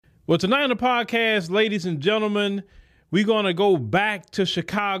Well, tonight on the podcast, ladies and gentlemen, we're going to go back to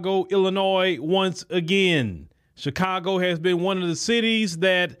Chicago, Illinois once again. Chicago has been one of the cities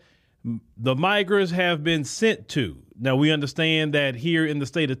that the migrants have been sent to. Now, we understand that here in the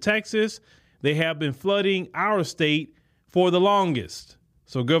state of Texas, they have been flooding our state for the longest.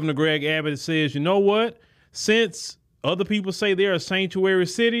 So Governor Greg Abbott says, you know what? Since other people say they are sanctuary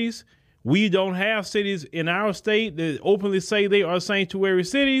cities, we don't have cities in our state that openly say they are sanctuary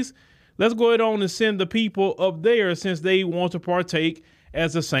cities. Let's go ahead on and send the people up there since they want to partake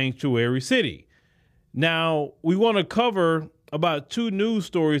as a sanctuary city. Now, we want to cover about two news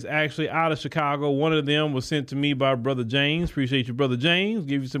stories actually out of Chicago. One of them was sent to me by Brother James. Appreciate you, Brother James.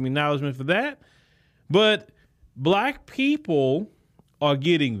 Give you some acknowledgement for that. But black people are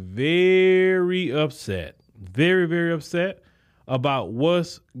getting very upset, very, very upset about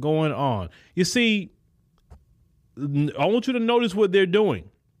what's going on. You see, I want you to notice what they're doing.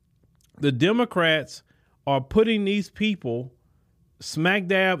 The Democrats are putting these people smack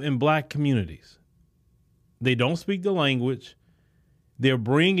dab in black communities. They don't speak the language. They're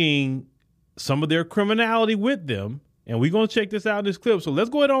bringing some of their criminality with them. And we're going to check this out in this clip. So let's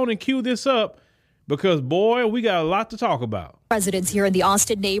go ahead on and cue this up because, boy, we got a lot to talk about. Residents here in the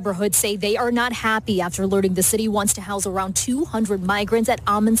Austin neighborhood say they are not happy after learning the city wants to house around 200 migrants at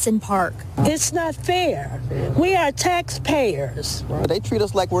Amundsen Park. It's not fair. We are taxpayers. They treat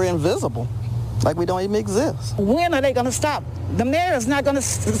us like we're invisible, like we don't even exist. When are they going to stop? The mayor is not going to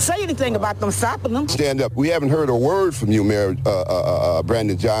say anything about them stopping them. Stand up. We haven't heard a word from you, Mayor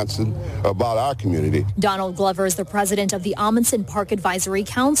Brandon Johnson, about our community. Donald Glover is the president of the Amundsen Park Advisory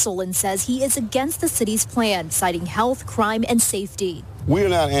Council and says he is against the city's plan, citing health, crime, and safety. We are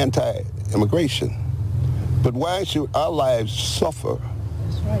not anti-immigration, but why should our lives suffer?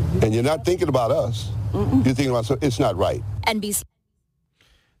 That's right. And you're not thinking about us. You're thinking about it's not right. NBC.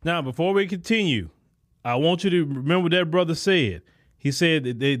 Now, before we continue, I want you to remember what that brother said. He said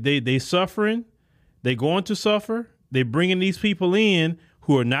that they suffering. They going to suffer. They bringing these people in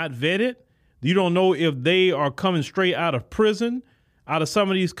who are not vetted. You don't know if they are coming straight out of prison, out of some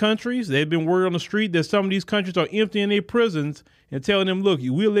of these countries. They've been word on the street that some of these countries are emptying their prisons and telling them, look,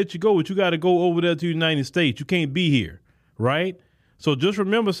 we'll let you go, but you got to go over there to the United States. You can't be here, right? So just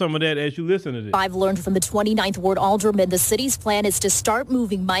remember some of that as you listen to this. I've learned from the 29th Ward Alderman the city's plan is to start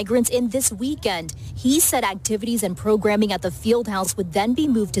moving migrants in this weekend. He said activities and programming at the field house would then be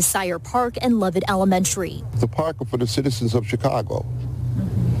moved to Sire Park and Levitt Elementary. The park are for the citizens of Chicago.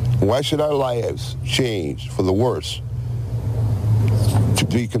 Why should our lives change for the worse to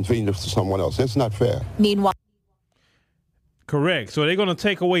be convenient to someone else? That's not fair. Meanwhile, correct. So they're going to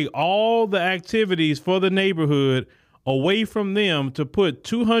take away all the activities for the neighborhood away from them to put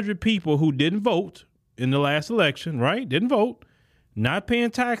 200 people who didn't vote in the last election, right? Didn't vote, not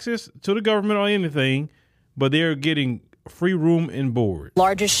paying taxes to the government or anything, but they're getting free room and board.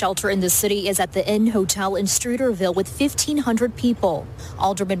 Largest shelter in the city is at the Inn Hotel in Streeterville with 1,500 people.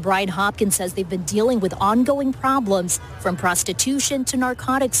 Alderman Brian Hopkins says they've been dealing with ongoing problems from prostitution to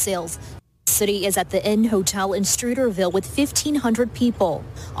narcotics sales. City is at the Inn Hotel in Streeterville with 1,500 people.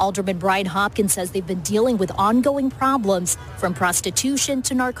 Alderman Brian Hopkins says they've been dealing with ongoing problems from prostitution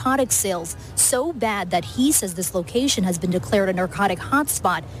to narcotics sales, so bad that he says this location has been declared a narcotic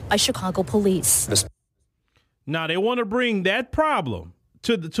hotspot by Chicago police. Now they want to bring that problem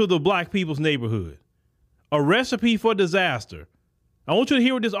to the black people's neighborhood. A recipe for disaster. I want you to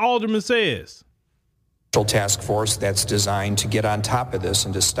hear what this alderman says. Task force that's designed to get on top of this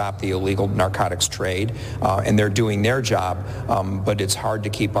and to stop the illegal narcotics trade, and they're doing their job, but it's hard to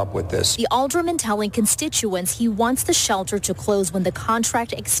keep up with this. The alderman telling constituents he wants the shelter to close when the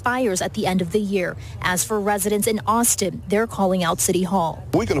contract expires at the end of the year. As for residents in Austin, they're calling out City Hall.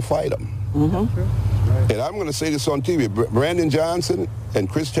 We're going to fight them. And I'm going to say this on TV. Brandon Johnson and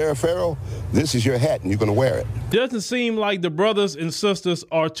Chris Terraferro, this is your hat, and you're going to wear it. Doesn't seem like the brothers and sisters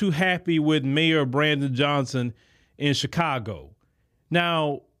are too happy with Mayor Brandon Johnson in Chicago.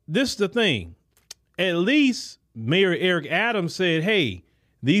 Now, this is the thing. At least Mayor Eric Adams said, hey,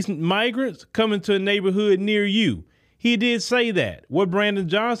 these migrants coming to a neighborhood near you. He did say that. What Brandon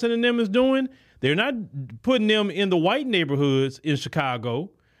Johnson and them is doing, they're not putting them in the white neighborhoods in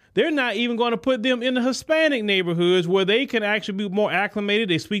Chicago. They're not even going to put them in the Hispanic neighborhoods where they can actually be more acclimated.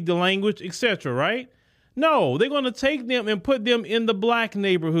 They speak the language, etc., right? No, they're going to take them and put them in the black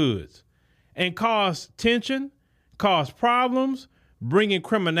neighborhoods and cause tension, cause problems, bring in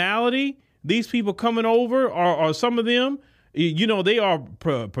criminality. These people coming over or some of them, you know, they are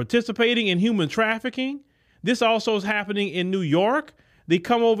participating in human trafficking. This also is happening in New York. They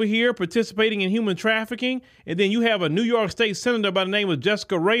come over here participating in human trafficking. And then you have a New York State senator by the name of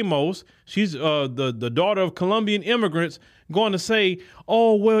Jessica Ramos. She's the daughter of Colombian immigrants, going to say,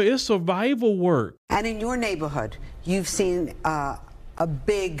 oh, well, it's survival work. And in your neighborhood, you've seen a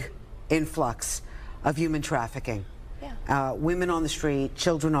big influx of human trafficking. Yeah. Women on the street,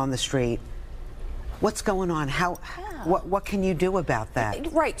 children on the street. What's going on? What can you do about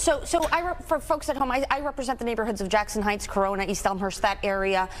that? Right. So for folks at home, I represent the neighborhoods of Jackson Heights, Corona, East Elmhurst, that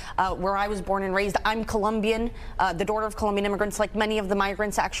area where I was born and raised. I'm Colombian, the daughter of Colombian immigrants, like many of the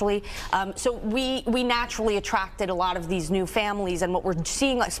migrants, actually. So we naturally attracted a lot of these new families, and what we're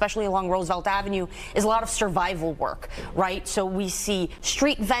seeing, especially along Roosevelt Avenue, is a lot of survival work, right? So we see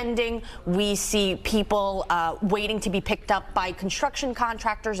street vending, we see people waiting to be picked up by construction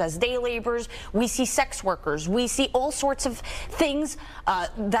contractors as day laborers, we see sex workers, we see all sorts of things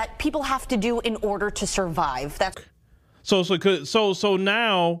that people have to do in order to survive. That's so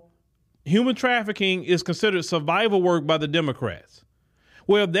now human trafficking is considered survival work by the Democrats.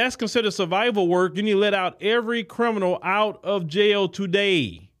 Well, if that's considered survival work, you need to let out every criminal out of jail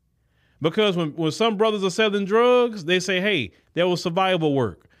today. Because when some brothers are selling drugs, they say, hey, that was survival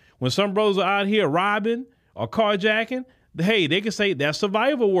work. When some brothers are out here robbing or carjacking, hey, they can say that's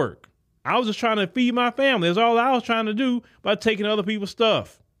survival work. I was just trying to feed my family. That's all I was trying to do by taking other people's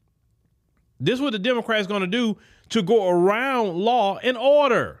stuff. This is what the Democrats going to do to go around law and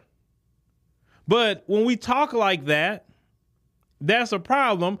order. But when we talk like that, that's a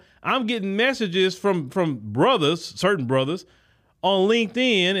problem. I'm getting messages from brothers, certain brothers, on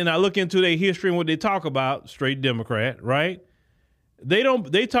LinkedIn, and I look into their history and what they talk about, straight Democrat, right? They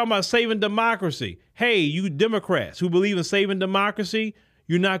talk about saving democracy. Hey, you Democrats who believe in saving democracy,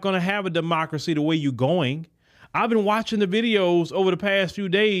 you're not going to have a democracy the way you're going. I've been watching the videos over the past few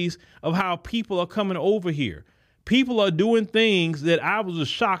days of how people are coming over here. People are doing things that I was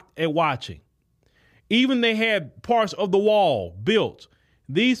just shocked at watching. Even they had parts of the wall built.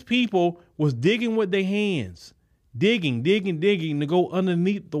 These people was digging with their hands, digging to go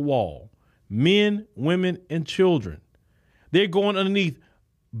underneath the wall. Men, women, and children. They're going underneath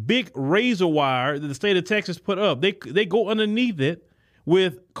big razor wire that the state of Texas put up. They go underneath it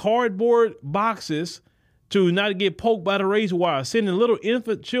with cardboard boxes to not get poked by the razor wire, sending little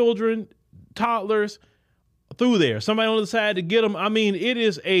infant children, toddlers through there. Somebody on the side to get them. I mean, it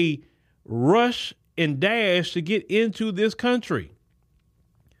is a rush and dash to get into this country.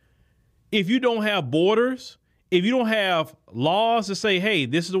 If you don't have borders, if you don't have laws to say, hey,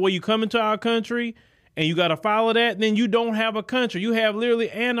 this is the way you come into our country and you got to follow that, then you don't have a country. You have literally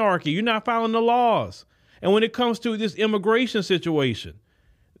anarchy. You're not following the laws. And when it comes to this immigration situation,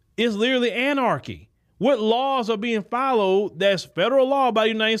 it's literally anarchy. What laws are being followed that's federal law by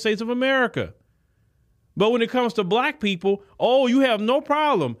the United States of America? But when it comes to black people, oh, you have no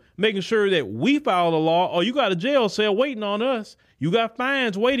problem making sure that we follow the law. Oh, you got a jail cell waiting on us. You got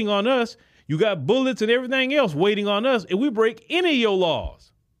fines waiting on us. You got bullets and everything else waiting on us if we break any of your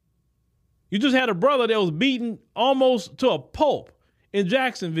laws. You just had a brother that was beaten almost to a pulp in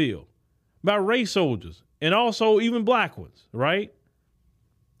Jacksonville by race soldiers. And also even black ones, right?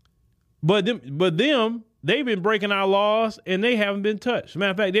 But them, they've been breaking our laws and they haven't been touched. As a matter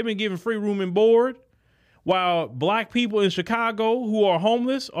of fact, they've been given free room and board while black people in Chicago who are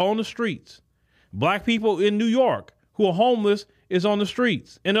homeless are on the streets. Black people in New York who are homeless is on the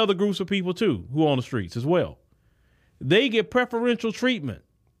streets, and other groups of people too who are on the streets as well. They get preferential treatment.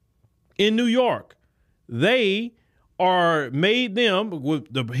 In New York, they are made them,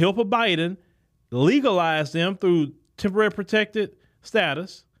 with the help of Biden, legalize them through temporary protected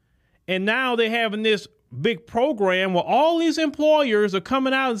status. And now they're having this big program where all these employers are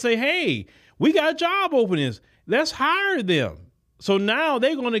coming out and say, hey, we got job openings. Let's hire them. So now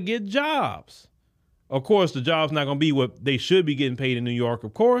they're going to get jobs. Of course, the job's not going to be what they should be getting paid in New York,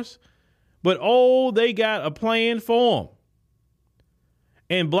 of course. But, oh, they got a plan for them.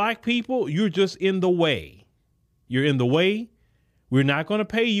 And black people, you're just in the way. You're in the way. We're not going to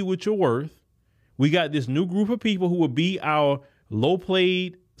pay you what you're worth. We got this new group of people who will be our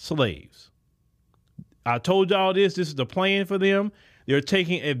low-paid slaves. I told y'all this is the plan for them. They're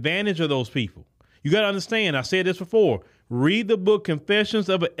taking advantage of those people. You got to understand, I said this before, read the book Confessions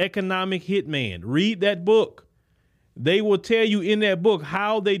of an Economic Hitman. Read that book. They will tell you in that book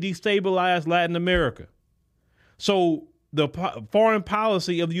how they destabilized Latin America. So the foreign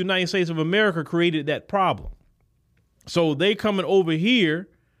policy of the United States of America created that problem. So they coming over here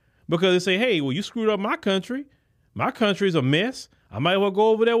because they say, hey, well, you screwed up my country. My country's a mess. I might as well go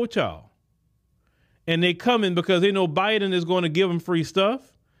over there with y'all. And they coming because they know Biden is going to give them free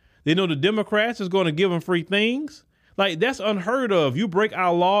stuff. They know the Democrats is going to give them free things. Like, that's unheard of. You break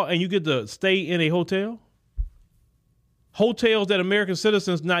our law and you get to stay in a hotel. Hotels that American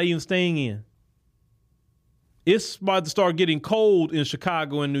citizens not even staying in. It's about to start getting cold in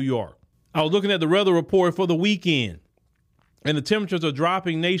Chicago and New York. I was looking at the weather report for the weekend, and the temperatures are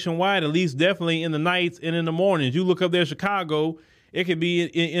dropping nationwide, at least definitely in the nights and in the mornings. You look up there in Chicago, it could be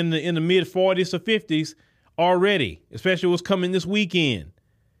in the mid 40s to 50s already, especially what's coming this weekend.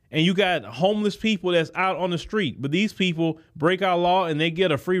 And you got homeless people that's out on the street. But these people break our law and they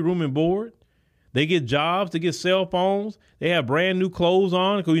get a free room and board. They get jobs, they get cell phones. They have brand new clothes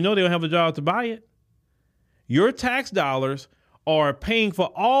on because you know they don't have a job to buy it. Your tax dollars are paying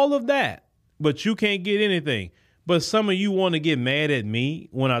for all of that, but you can't get anything. But some of you want to get mad at me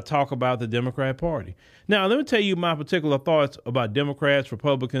when I talk about the Democrat Party. Now, let me tell you my particular thoughts about Democrats,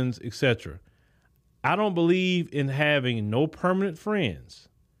 Republicans, etc. I don't believe in having no permanent friends,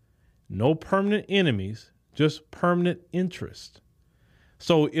 no permanent enemies, just permanent interest.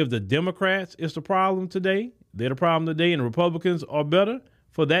 So if the Democrats is the problem today, they're the problem today, and the Republicans are better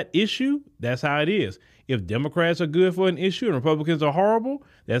for that issue, that's how it is. If Democrats are good for an issue and Republicans are horrible,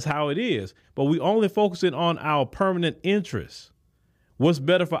 that's how it is. But we only focusing on our permanent interests. What's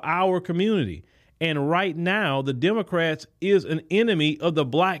better for our community? And right now, the Democrats is an enemy of the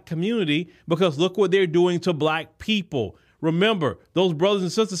black community because look what they're doing to black people. Remember, those brothers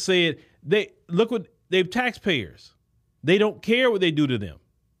and sisters said, they're taxpayers. They don't care what they do to them.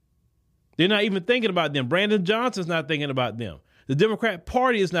 They're not even thinking about them. Brandon Johnson's not thinking about them. The Democrat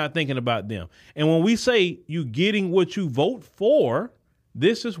Party is not thinking about them. And when we say you getting what you vote for,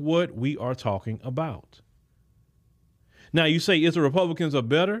 this is what we are talking about. Now, you say, is the Republicans are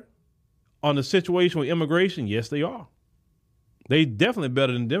better on the situation with immigration? Yes, they are. They definitely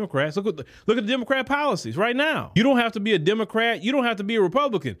better than Democrats. Look at the Democrat policies right now. You don't have to be a Democrat. You don't have to be a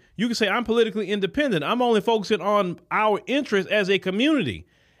Republican. You can say, I'm politically independent. I'm only focusing on our interests as a community.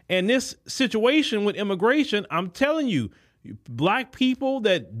 And this situation with immigration, I'm telling you, black people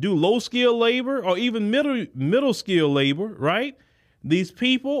that do low-skilled labor or even middle-skilled labor, right? These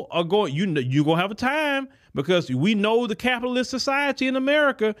people are going, you're going to have a time because we know the capitalist society in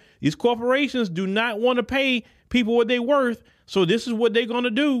America, these corporations do not want to pay people what they're worth. So this is what they're going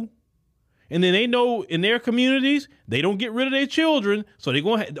to do. And then they know in their communities, they don't get rid of their children. So they're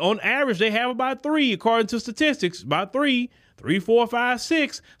going to, on average, they have about 3, according to statistics, about 3, 4, 5,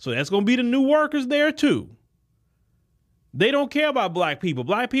 6. So that's going to be the new workers there too. They don't care about black people.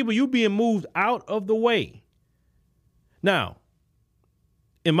 Black people, you being moved out of the way. Now,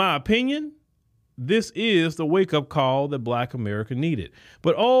 in my opinion, this is the wake-up call that black America needed.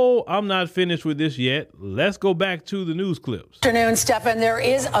 But, I'm not finished with this yet. Let's go back to the news clips. Good afternoon, Stefan. There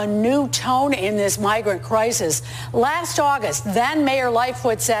is a new tone in this migrant crisis. Last August, then Mayor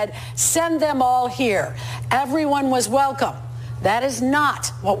Lightfoot said, send them all here. Everyone was welcome. That is not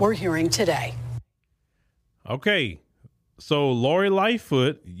what we're hearing today. Okay. So Lori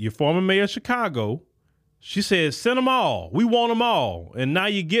Lightfoot, your former mayor of Chicago, she said, send them all. We want them all. And now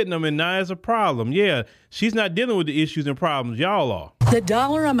you're getting them, and now it's a problem. Yeah, she's not dealing with the issues and problems. Y'all are. The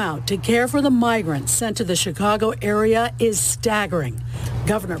dollar amount to care for the migrants sent to the Chicago area is staggering.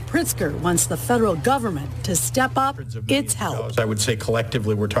 Governor Pritzker wants the federal government to step up its help. I would say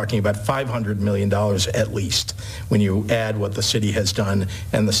collectively we're talking about $500 million at least when you add what the city has done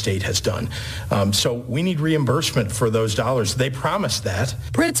and the state has done. So we need reimbursement for those dollars. They promised that.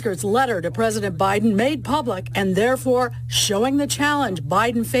 Pritzker's letter to President Biden made public and therefore showing the challenge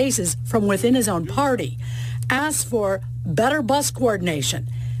Biden faces from within his own party asks for better bus coordination,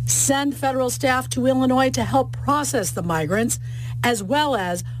 send federal staff to Illinois to help process the migrants, as well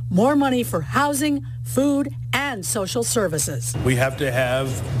as more money for housing, food, and social services. We have to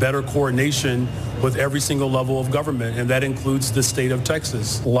have better coordination with every single level of government, and that includes the state of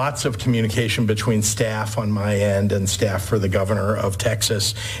Texas. Lots of communication between staff on my end and staff for the governor of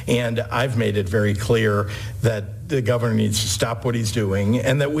Texas, and I've made it very clear that the governor needs to stop what he's doing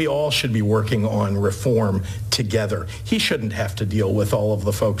and that we all should be working on reform together. He shouldn't have to deal with all of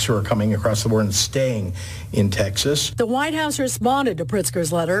the folks who are coming across the border and staying in Texas. The White House responded to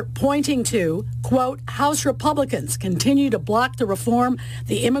Pritzker's letter, pointing to, quote, House Republicans continue to block the reform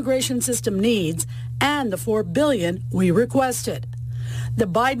the immigration system needs and the $4 billion we requested. The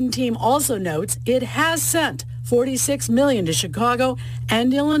Biden team also notes it has sent $46 million to Chicago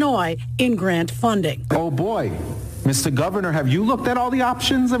and Illinois in grant funding. Oh boy, Mr. Governor, have you looked at all the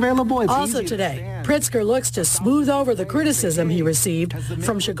options available? It's also today, Pritzker looks to smooth over the criticism he received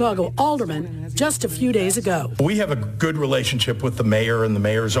from Chicago aldermen just a few days ago. We have a good relationship with the mayor and the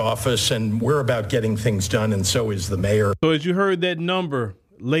mayor's office, and we're about getting things done, and so is the mayor. So as you heard that number,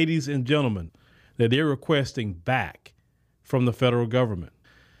 ladies and gentlemen, that they're requesting back from the federal government.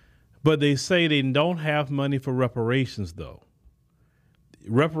 But they say they don't have money for reparations, though.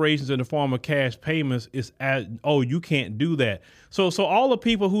 Reparations in the form of cash payments is you can't do that. So all the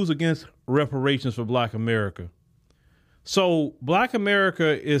people who's against reparations for Black America. So Black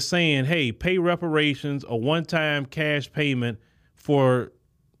America is saying, hey, pay reparations, a one-time cash payment for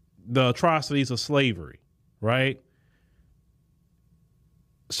the atrocities of slavery, right?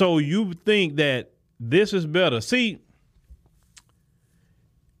 So you think that this is better. See,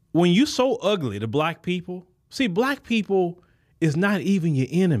 when you so ugly to Black people, Black people is not even your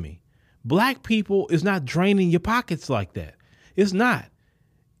enemy. Black people is not draining your pockets like that. It's not.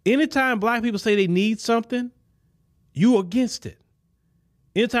 Anytime Black people say they need something, you against it.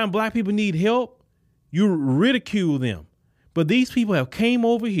 Anytime Black people need help, you ridicule them. But these people have came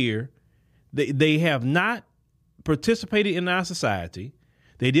over here. They have not participated in our society.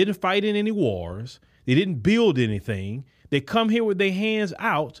 They didn't fight in any wars. They didn't build anything. They come here with their hands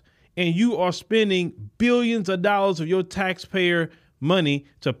out, and you are spending billions of dollars of your taxpayer money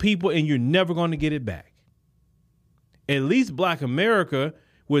to people, and you're never going to get it back. At least Black America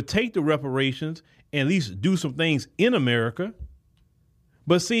would take the reparations and at least do some things in America.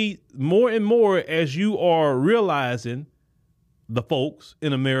 But see, more and more as you are realizing, the folks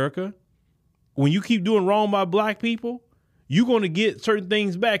in America, when you keep doing wrong by Black people, you're going to get certain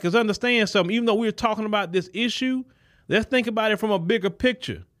things back. Because understand something, even though we're talking about this issue, let's think about it from a bigger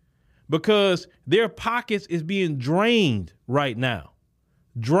picture. Because their pockets is being drained right now.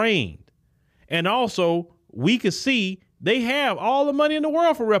 Drained. And also, we can see they have all the money in the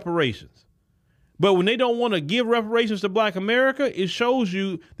world for reparations. But when they don't want to give reparations to Black America, it shows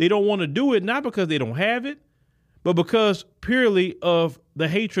you they don't want to do it, not because they don't have it, but because purely of the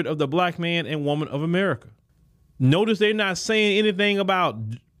hatred of the Black man and woman of America. Notice they're not saying anything about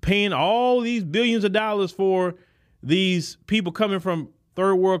paying all these billions of dollars for these people coming from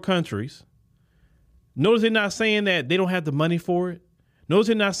third world countries. Notice they're not saying that they don't have the money for it. Notice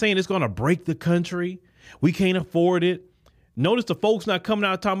they're not saying it's going to break the country. We can't afford it. Notice the folks not coming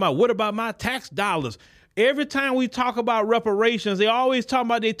out talking about, what about my tax dollars? Every time we talk about reparations, they always talk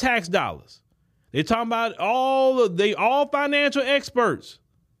about their tax dollars. They're talking about all financial experts.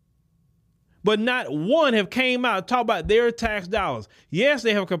 But not one have came out and talked about their tax dollars. Yes,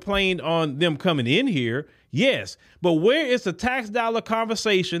 they have complained on them coming in here. Yes. But where is the tax dollar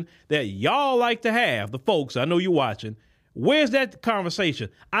conversation that y'all like to have, the folks, I know you're watching. Where's that conversation?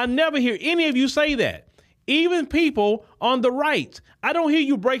 I never hear any of you say that. Even people on the right. I don't hear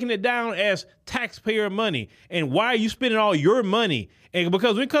you breaking it down as taxpayer money. And why are you spending all your money? And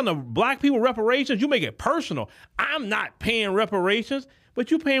because when it comes to Black people reparations, you make it personal. I'm not paying reparations,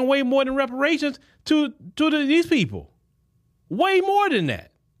 but you're paying way more than reparations to these people. Way more than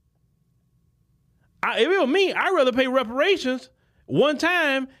that. If it were me, I'd rather pay reparations one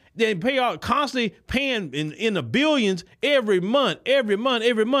time than pay out constantly paying in the billions every month,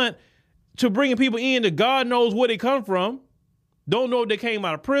 to bringing people in that God knows where they come from. Don't know if they came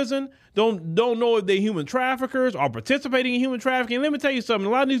out of prison. Don't know if they're human traffickers or participating in human trafficking. Let me tell you something. A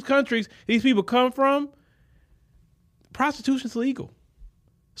lot of these countries these people come from, prostitution's legal.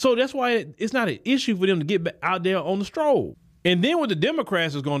 So that's why it's not an issue for them to get out there on the stroll. And then what the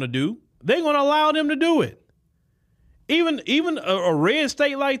Democrats is going to do, they're going to allow them to do it. Even a red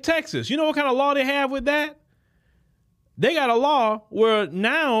state like Texas, you know what kind of law they have with that? They got a law where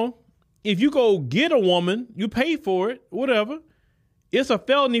now if you go get a woman, you pay for it, whatever, it's a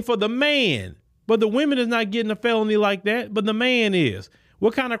felony for the man. But the women is not getting a felony like that, but the man is.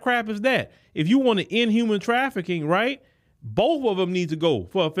 What kind of crap is that? If you want to end human trafficking, right, both of them need to go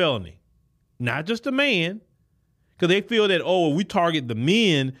for a felony, not just the man, because they feel that, if we target the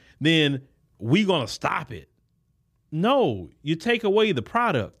men, then we going to stop it. No, you take away the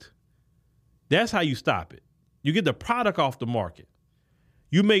product. That's how you stop it. You get the product off the market.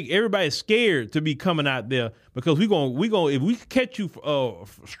 You make everybody scared to be coming out there because we if we catch you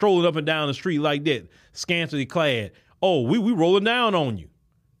strolling up and down the street like that, scantily clad, we rolling down on you.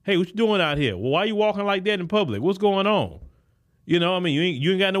 Hey, what you doing out here? Well, why are you walking like that in public? What's going on? You know, I mean,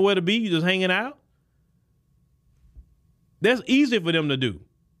 you ain't got nowhere to be. You just hanging out. That's easy for them to do.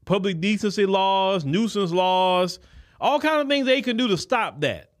 Public decency laws, nuisance laws, all kinds of things they can do to stop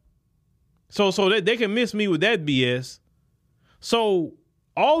that. So that they can miss me with that BS. So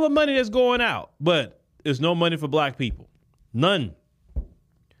all the money that's going out, but there's no money for Black people. None.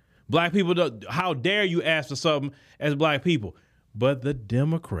 Black people, how dare you ask for something as Black people? But the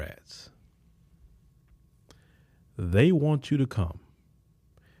Democrats, they want you to come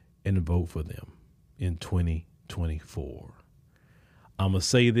and vote for them in 2024. I'm going to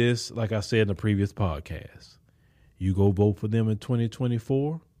say this, like I said in the previous podcast. You go vote for them in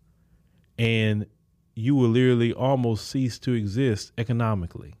 2024, and you will literally almost cease to exist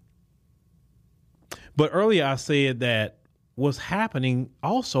economically. But earlier I said that what's happening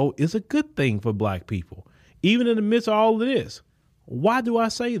also is a good thing for black people, even in the midst of all of this. Why do I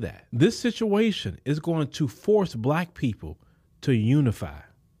say that? This situation is going to force black people to unify.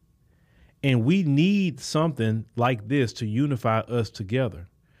 And we need something like this to unify us together,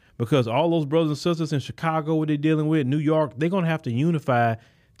 because all those brothers and sisters in Chicago, what they're dealing with, New York, they're going to have to unify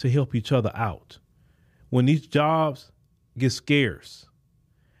to help each other out. When these jobs get scarce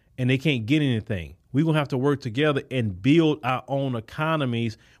and they can't get anything, we're going to have to work together and build our own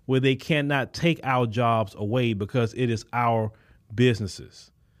economies where they cannot take our jobs away because it is our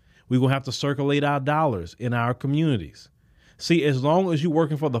businesses. We're going to have to circulate our dollars in our communities. See, as long as you're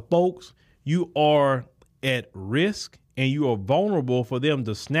working for the folks, you are at risk and you are vulnerable for them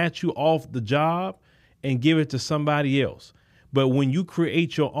to snatch you off the job and give it to somebody else. But when you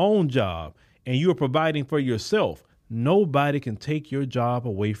create your own job and you're providing for yourself, nobody can take your job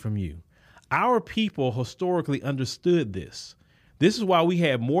away from you. Our people historically understood this. This is why we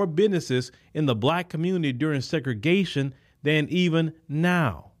had more businesses in the black community during segregation than even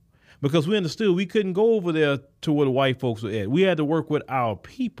now. Because we understood we couldn't go over there to where the white folks were at. We had to work with our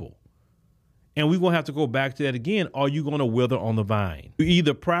people. And we're going to have to go back to that again. Are you going to wither on the vine? You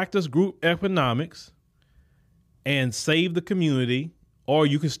either practice group economics and save the community, or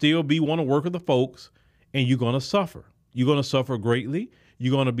you can still want to work with the folks, and you're going to suffer. You're going to suffer greatly.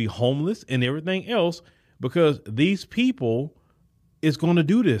 You're going to be homeless and everything else, because these people is going to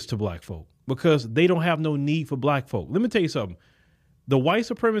do this to black folk because they don't have no need for black folk. Let me tell you something. The white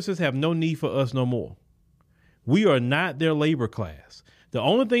supremacists have no need for us no more. We are not their labor class. The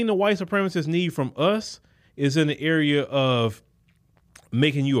only thing the white supremacists need from us is in the area of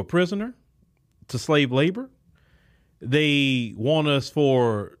making you a prisoner to slave labor. They want us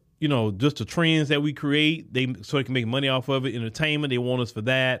for, just the trends that we create, so they can make money off of it. Entertainment, they want us for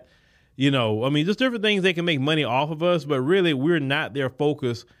that. Just different things they can make money off of us, but really we're not their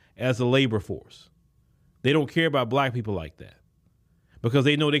focus as a labor force. They don't care about black people like that because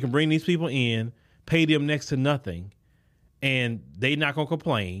they know they can bring these people in, pay them next to nothing, and they're not going to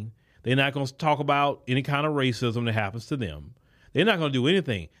complain. They're not going to talk about any kind of racism that happens to them. They're not going to do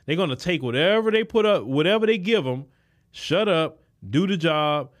anything. They're going to take whatever they put up, whatever they give them, shut up, do the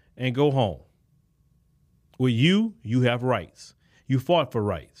job, and go home. With you have rights. You fought for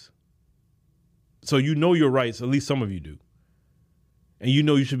rights. So you know your rights, at least some of you do. And you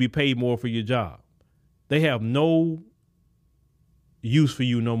know you should be paid more for your job. They have no use for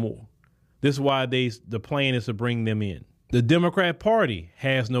you no more. This is why the plan is to bring them in. The Democrat Party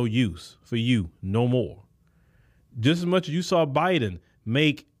has no use for you no more. Just as much as you saw Biden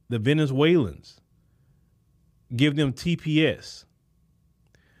make the Venezuelans give them TPS,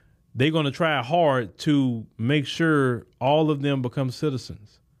 they're going to try hard to make sure all of them become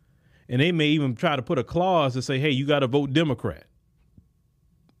citizens. And they may even try to put a clause to say, hey, you got to vote Democrat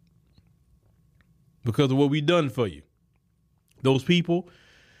because of what we've done for you. Those people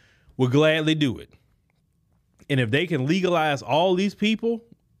will gladly do it. And if they can legalize all these people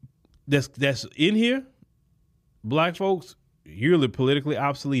that's in here, black folks, you're politically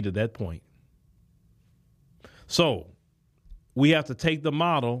obsolete at that point. So we have to take the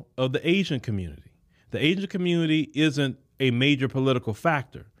model of the Asian community. The Asian community isn't a major political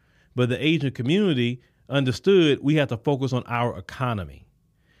factor, but the Asian community understood we have to focus on our economy.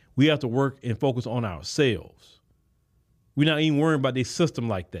 We have to work and focus on ourselves. We're not even worrying about this system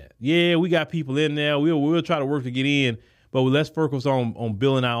like that. Yeah, we got people in there. We'll try to work to get in, but let's focus on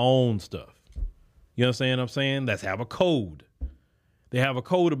building our own stuff. You understand what I'm saying? Let's have a code. They have a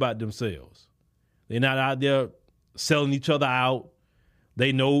code about themselves. They're not out there selling each other out.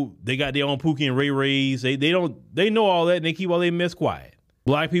 They know they got their own Pookie and Ray Rays. They know all that, and they keep all their mess quiet.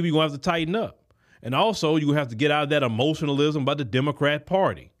 Black people, you're going to have to tighten up. And also, you're going to have to get out of that emotionalism about the Democrat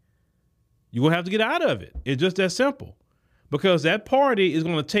Party. You're going to have to get out of it. It's just that simple. Because that party is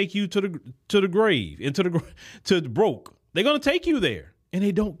going to take you to the grave, to the broke. They're going to take you there, and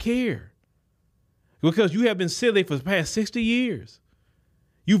they don't care. Because you have been silly for the past 60 years.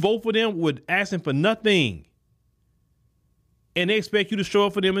 You vote for them with asking for nothing. And they expect you to show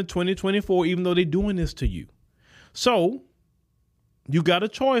up for them in 2024, even though they're doing this to you. So you got a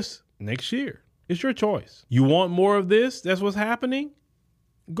choice next year. It's your choice. You want more of this? That's what's happening?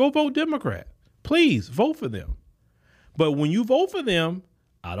 Go vote Democrat. Please vote for them. But when you vote for them,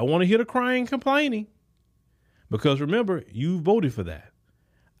 I don't want to hear the crying and complaining. Because remember, you voted for that.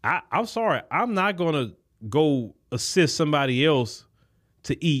 I'm sorry. I'm not going to go assist somebody else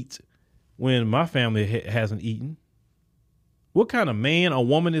to eat when my family hasn't eaten? What kind of man or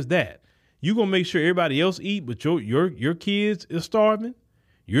woman is that? You gonna make sure everybody else eat, but your kids is starving?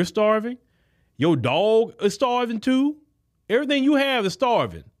 You're starving? Your dog is starving too? Everything you have is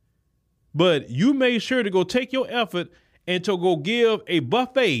starving. But you made sure to go take your effort and to go give a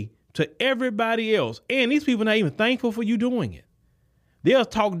buffet to everybody else. And these people not even thankful for you doing it. They'll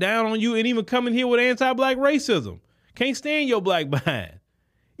talk down on you and even come in here with anti-black racism. Can't stand your black behind.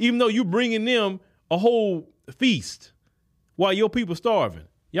 Even though you bringing them a whole feast while your people starving.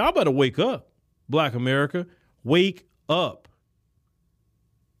 Y'all better wake up, Black America. Wake up.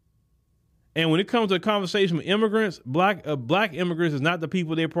 And when it comes to a conversation with immigrants, black immigrants is not the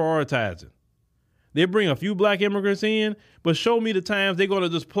people they're prioritizing. They bring a few black immigrants in, but show me the times they're going to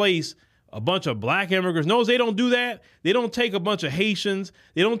just place a bunch of black immigrants. No, they don't do that. They don't take a bunch of Haitians.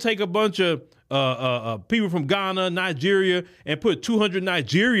 They don't take a bunch of people from Ghana, Nigeria, and put 200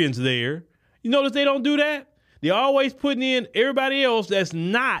 Nigerians there. You notice they don't do that? They're always putting in everybody else that's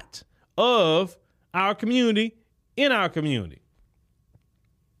not of our community in our community.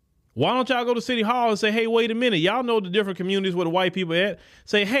 Why don't y'all go to City Hall and say, hey, wait a minute. Y'all know the different communities where the white people are at.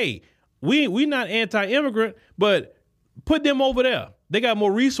 Say, hey, we not anti-immigrant, but put them over there. They got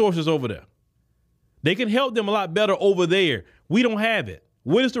more resources over there. They can help them a lot better over there. We don't have it.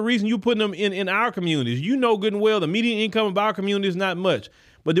 What is the reason you putting them in our communities? You know good and well the median income of our community is not much.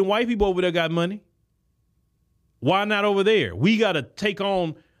 But then white people over there got money. Why not over there? We got to take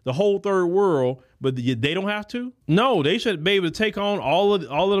on the whole third world, but they don't have to? No, they should be able to take on all of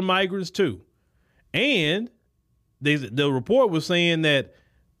the migrants too. And the report was saying that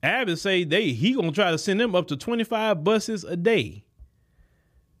Abbott say he gonna try to send them up to 25 buses a day.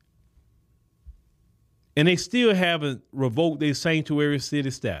 And they still haven't revoked their sanctuary city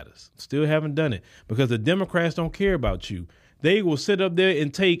status. Still haven't done it because the Democrats don't care about you. They will sit up there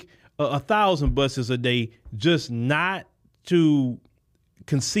and take 1,000 buses a day just not to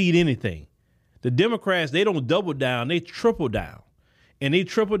concede anything. The Democrats, they don't double down, they triple down. And they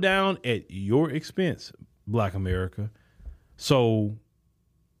triple down at your expense, Black America. So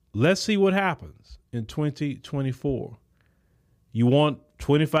let's see what happens in 2024. You want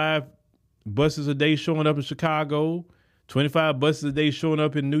 25 buses a day showing up in Chicago, 25 buses a day showing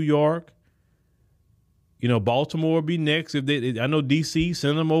up in New York. You know, Baltimore will be next. I know D.C.,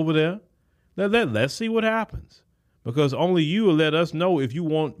 send them over there. Let's see what happens. Because only you will let us know if you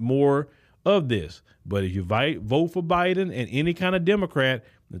want more of this. But if you vote for Biden and any kind of Democrat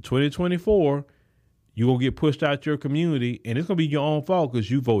in 2024, you're going to get pushed out your community, and it's going to be your own fault because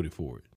you voted for it.